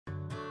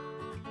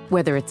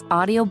Whether it's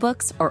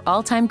audiobooks or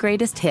all-time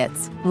greatest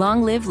hits,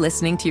 long live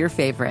listening to your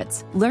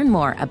favorites. Learn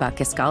more about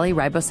Kisqali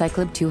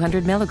Ribociclib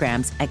 200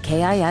 milligrams at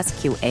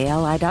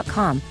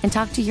KISQALI.com and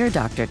talk to your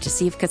doctor to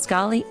see if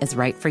Kisqali is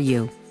right for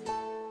you.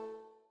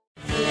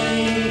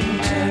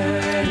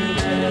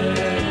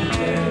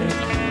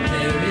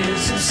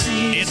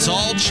 It's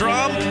all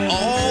Trump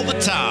all the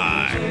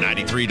time.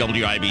 93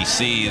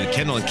 WIBC, the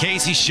Kendall and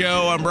Casey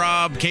show. I'm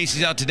Rob.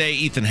 Casey's out today.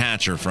 Ethan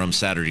Hatcher from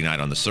Saturday Night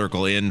on the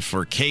Circle in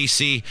for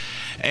Casey.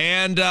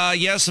 And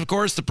yes, of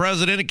course, the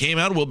president, it came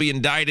out, will be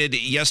indicted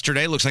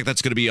yesterday. Looks like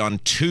that's going to be on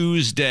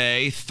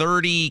Tuesday.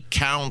 30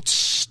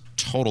 counts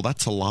total.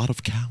 That's a lot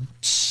of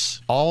counts.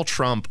 All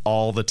Trump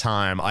all the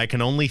time. I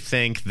can only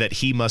think that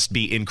he must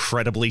be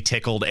incredibly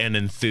tickled and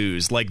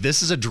enthused. Like,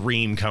 this is a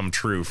dream come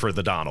true for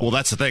the Donald. Well,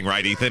 that's the thing,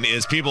 right, Ethan,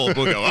 is people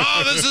will go,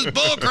 oh, this is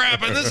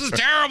bullcrap and this is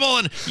terrible.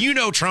 And you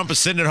know Trump is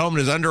sitting at home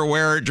in his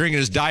underwear, drinking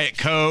his Diet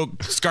Coke,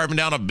 scarfing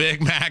down a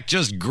Big Mac,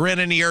 just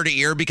grinning ear to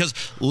ear because,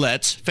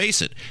 let's face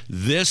it,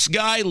 this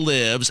guy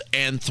lives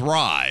and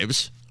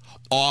thrives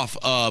off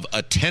of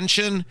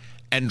attention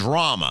and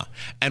drama.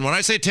 And when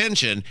I say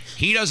attention,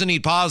 he doesn't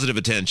need positive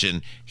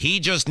attention. He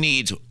just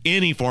needs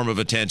any form of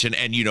attention.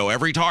 And you know,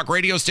 every talk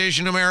radio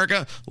station in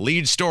America,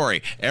 lead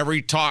story.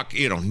 Every talk,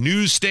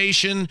 news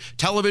station,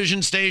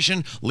 television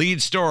station,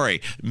 lead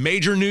story.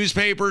 Major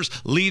newspapers,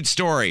 lead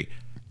story.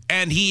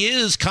 And he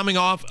is coming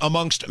off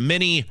amongst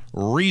many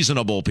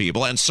reasonable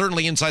people, and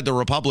certainly inside the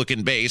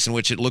Republican base, in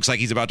which it looks like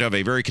he's about to have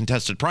a very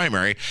contested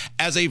primary,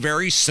 as a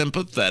very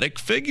sympathetic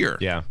figure.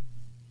 Yeah.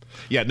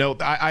 Yeah, no,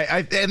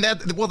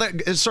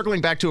 that is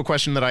circling back to a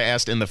question that I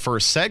asked in the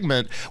first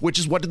segment, which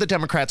is what did the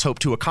Democrats hope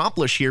to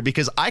accomplish here?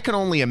 Because I can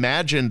only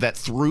imagine that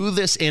through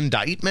this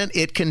indictment,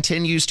 it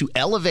continues to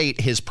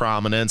elevate his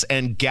prominence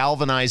and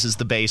galvanizes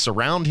the base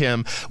around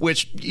him,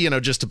 which,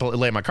 just to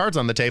lay my cards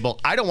on the table,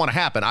 I don't want to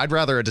happen. I'd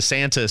rather a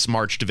DeSantis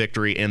march to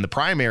victory in the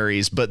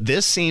primaries, but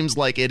this seems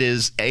like it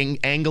is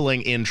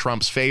angling in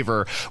Trump's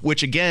favor,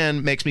 which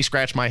again makes me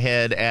scratch my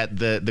head at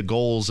the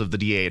goals of the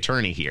DA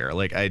attorney here.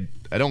 Like, I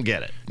don't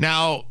get it.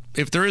 Now,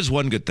 if there is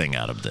one good thing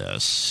out of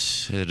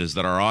this, it is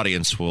that our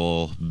audience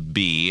will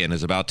be and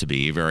is about to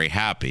be very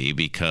happy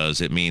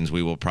because it means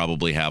we will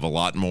probably have a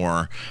lot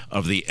more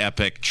of the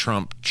epic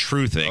Trump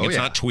truthing. It's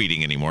not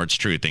tweeting anymore. It's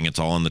truthing. It's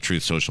all on the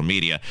Truth social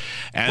media.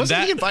 And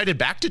wasn't he invited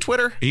back to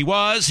Twitter? He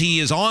was.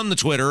 He is on the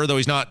Twitter, though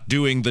he's not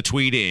doing the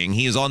tweeting.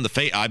 He is on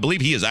the I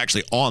believe he is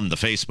actually on the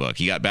Facebook.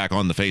 He got back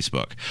on the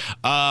Facebook.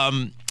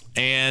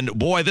 And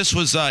boy, this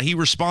was he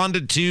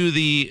responded to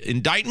the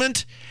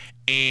indictment.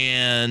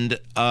 And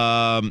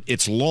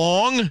it's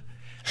long,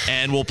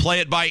 and we'll play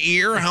it by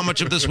ear, how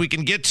much of this we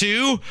can get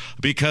to,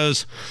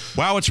 because,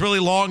 wow, it's really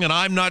long, and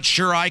I'm not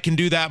sure I can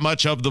do that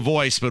much of the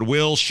voice, but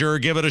we'll sure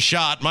give it a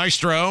shot.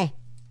 Maestro.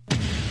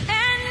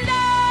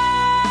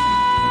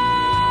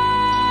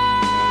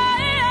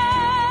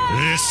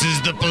 This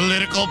is the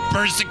political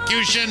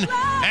persecution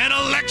and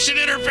election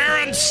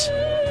interference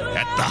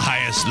at the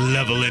highest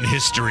level in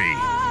history.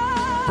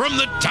 From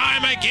the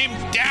time I came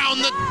down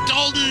the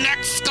golden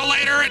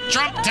escalator at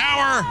Trump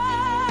Tower,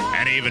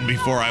 and even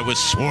before I was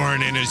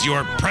sworn in as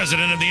your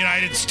president of the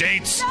United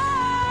States,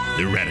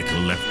 the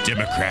radical left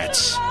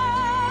Democrats,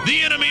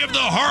 the enemy of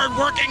the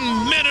hard-working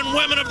men and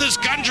women of this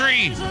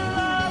country,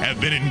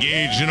 have been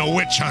engaged in a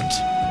witch hunt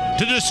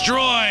to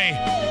destroy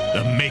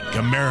the Make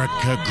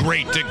America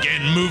Great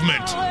Again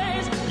movement.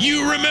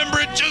 You remember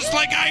it just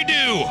like I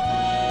do.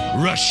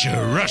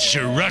 Russia,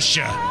 Russia,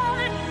 Russia.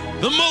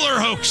 The Mueller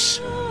hoax.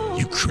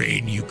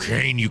 Ukraine,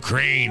 Ukraine,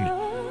 Ukraine.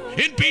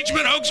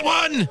 Impeachment hoax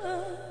 1.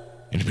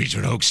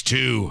 Impeachment hoax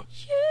 2.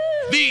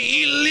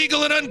 The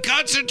illegal and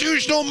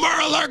unconstitutional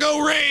Mar-a-Lago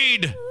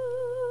raid.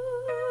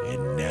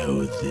 And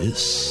now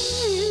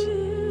this.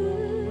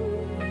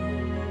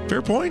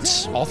 Fair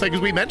points. All things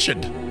we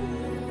mentioned.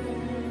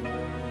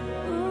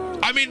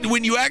 I mean,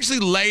 when you actually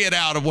lay it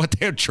out of what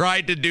they've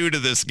tried to do to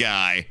this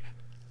guy,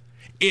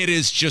 it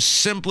is just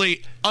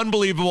simply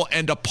unbelievable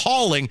and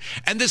appalling.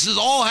 And this has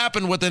all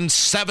happened within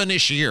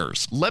 7-ish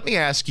years. Let me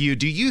ask you,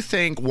 do you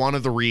think one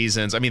of the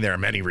reasons, I mean, there are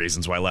many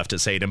reasons why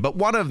leftists hate him, but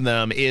one of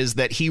them is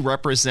that he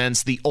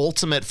represents the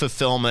ultimate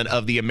fulfillment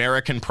of the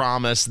American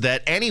promise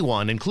that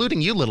anyone,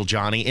 including you, little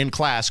Johnny, in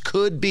class,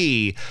 could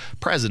be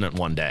president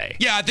one day?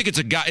 Yeah, I think it's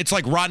a guy, it's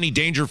like Rodney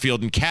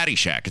Dangerfield in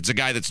Caddyshack. It's a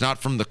guy that's not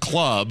from the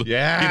club.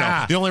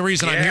 Yeah. The only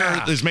reason I'm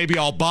here is maybe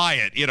I'll buy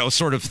it,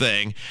 sort of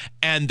thing.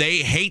 And they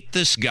hate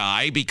this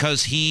guy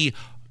because he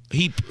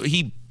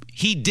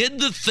did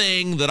the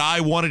thing that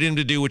I wanted him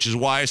to do, which is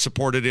why I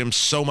supported him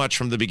so much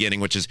from the beginning,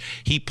 which is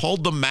he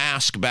pulled the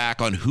mask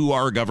back on who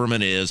our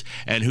government is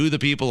and who the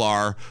people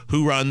are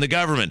who run the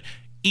government.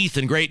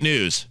 Ethan, great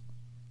news.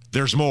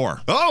 There's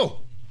more.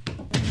 Oh! The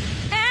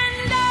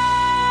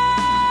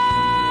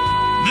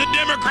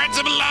Democrats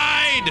have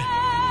lied,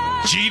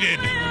 cheated,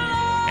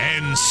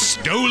 and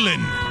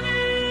stolen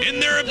in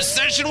their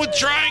obsession with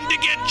trying to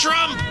get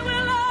Trump.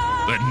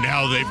 But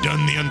now they've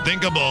done the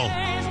unthinkable,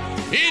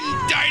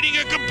 indicting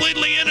a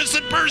completely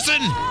innocent person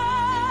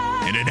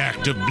in an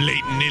act of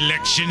blatant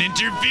election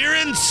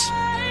interference.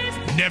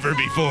 Never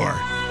before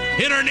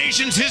in our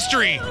nation's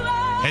history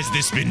has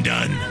this been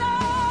done.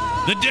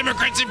 The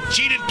Democrats have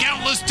cheated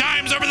countless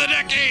times over the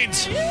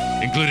decades,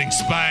 including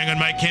spying on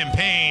my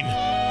campaign,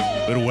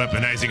 but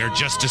weaponizing our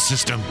justice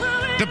system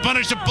to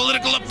punish a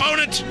political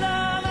opponent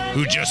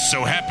who just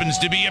so happens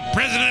to be a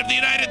president of the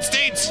United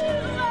States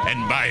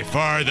and by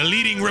far the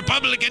leading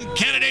Republican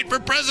candidate for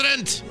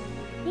president.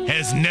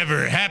 Has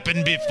never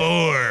happened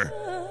before.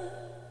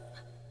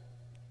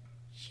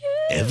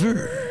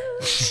 Ever.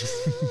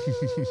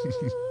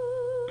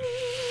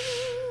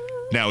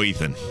 Now,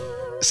 Ethan.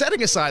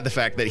 Setting aside the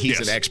fact that he's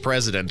an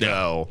ex-president,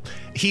 though,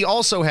 he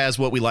also has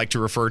what we like to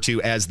refer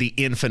to as the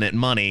infinite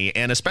money.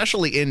 And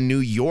especially in New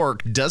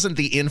York, doesn't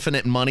the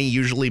infinite money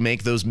usually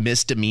make those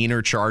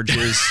misdemeanor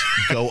charges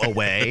go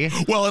away?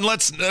 Well, and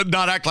let's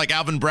not act like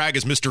Alvin Bragg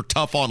is Mr.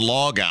 Tough on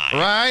Law guy.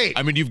 Right.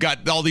 I mean, you've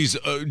got all these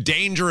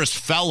dangerous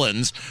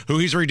felons who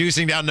he's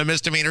reducing down to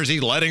misdemeanors.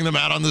 He's letting them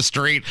out on the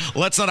street.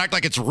 Let's not act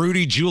like it's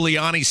Rudy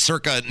Giuliani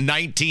circa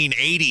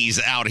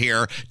 1980s out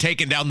here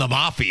taking down the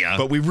mafia.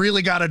 But we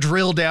really got to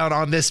drill down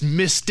on this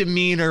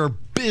misdemeanor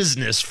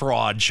business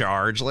fraud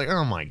charge. Like,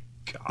 oh my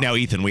God. Now,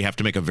 Ethan, we have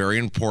to make a very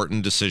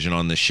important decision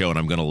on this show, and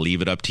I'm going to leave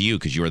it up to you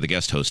because you are the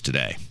guest host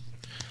today.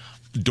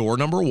 Door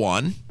number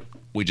one,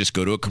 we just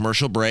go to a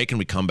commercial break and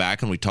we come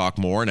back and we talk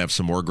more and have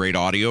some more great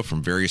audio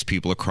from various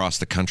people across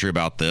the country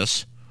about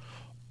this.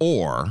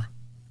 Or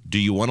do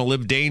you want to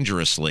live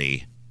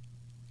dangerously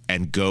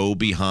and go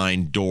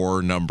behind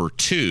door number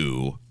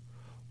two,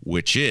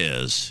 which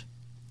is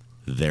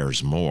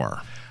there's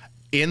more?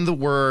 In the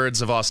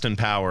words of Austin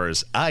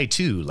Powers, I,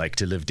 too, like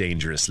to live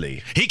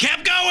dangerously. He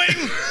kept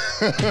going!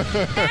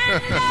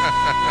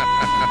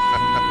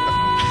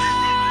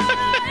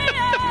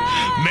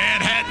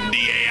 Manhattan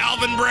DA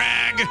Alvin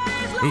Bragg,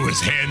 who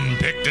was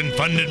handpicked and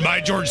funded by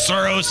George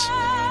Soros,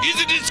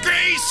 is a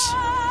disgrace.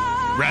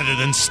 Rather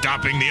than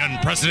stopping the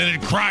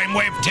unprecedented crime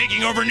wave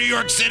taking over New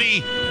York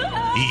City,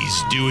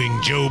 he's doing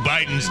Joe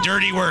Biden's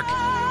dirty work,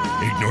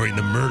 ignoring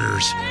the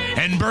murders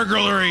and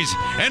burglaries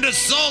and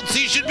assaults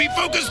he should be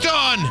focused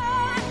on.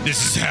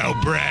 This is how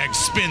Bragg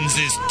spends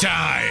his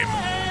time.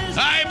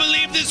 I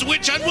believe this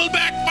witch hunt will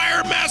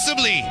backfire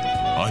massively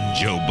on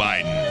Joe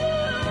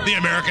Biden. The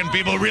American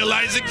people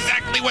realize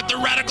exactly what the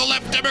radical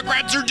left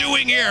Democrats are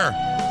doing here.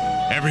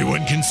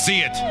 Everyone can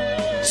see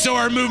it. So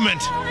our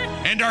movement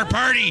and our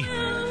party,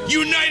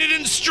 united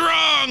and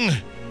strong,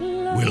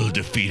 will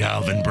defeat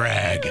Alvin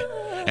Bragg.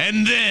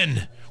 And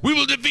then we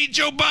will defeat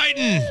Joe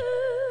Biden.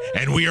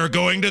 And we are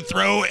going to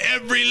throw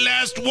every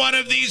last one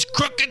of these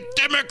crooked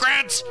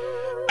Democrats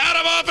out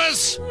of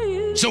office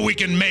so we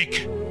can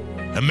make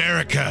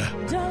America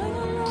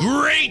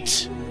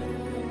great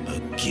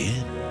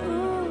again.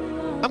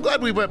 I'm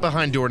glad we went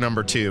behind door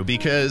number two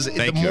because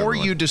the more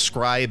you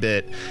describe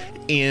it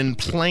in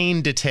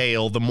plain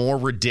detail, the more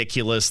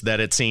ridiculous that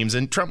it seems.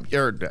 And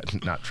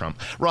not Trump,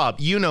 Rob,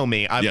 you know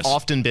me. I've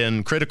often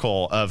been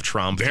critical of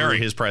Trump through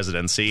his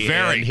presidency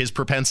and his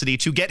propensity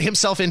to get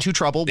himself into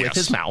trouble with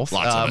his mouth,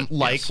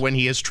 when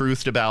he has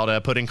truthed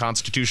about putting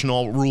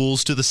constitutional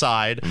rules to the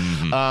side.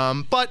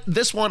 Mm-hmm. But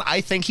this one,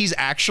 I think he's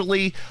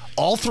actually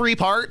all three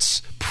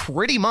parts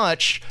pretty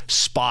much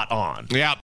spot on. Yeah.